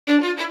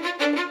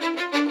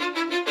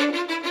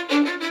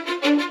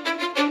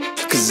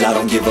Cause I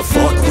don't give a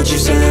fuck what you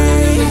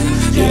say.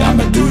 Yeah,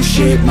 I'ma do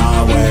shit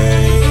my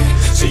way.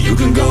 So you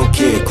can go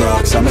kick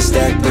rocks, I'ma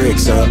stack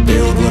bricks up,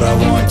 build what I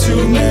want to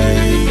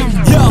make.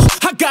 Yo,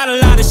 I got a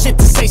lot of shit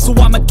to say, so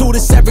I'ma do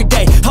this every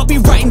day. I'll be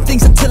writing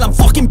things until I'm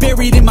fucking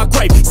buried in my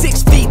grave.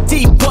 6 feet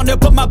deep under,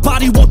 but my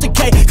body won't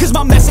decay. Cause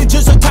my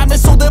messages are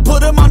timeless, so they'll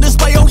put them on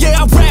display. Oh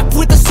yeah, I rap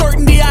with a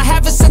certainty, I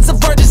have a sense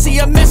of urgency.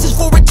 A message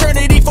for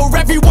eternity, for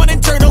everyone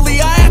internally.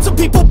 I had some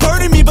people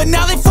burning me, but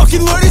now they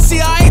fucking learn to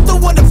see I ain't the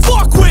one to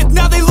fuck with,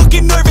 now they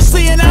looking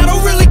nervously. And I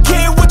don't really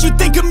care what you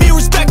think of me,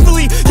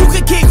 respectfully. You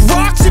can kick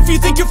rocks if you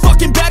think you're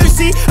fucking better,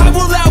 see. I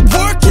will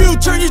outwork you,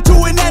 turn you to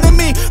an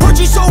enemy. Hurt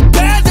you so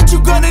bad that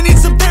you're gonna need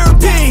some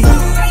therapy.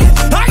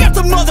 I got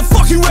the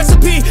motherfucking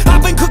recipe.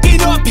 I've been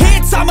cooking up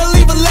hits, I'ma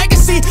leave a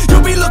legacy.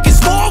 You'll be looking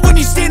small when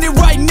you're standing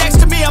right next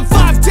to me. I'm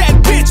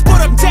 5'10", bitch, but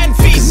I'm 10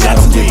 feet. Cause I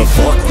don't give a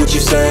fuck what you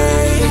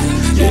say.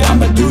 Yeah,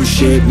 I'ma do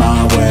shit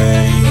my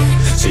way.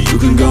 So you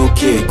can go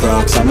kick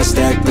rocks, I'ma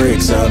stack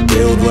bricks up,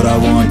 build what I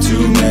want to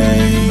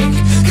make.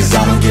 Cause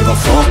I don't give a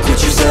fuck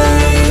what you say.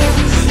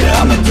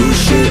 Yeah, I'ma do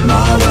shit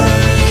my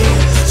way.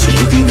 So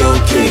you can go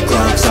kick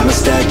rocks, I'ma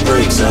stack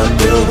bricks up,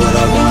 build what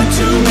I want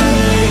to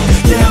make.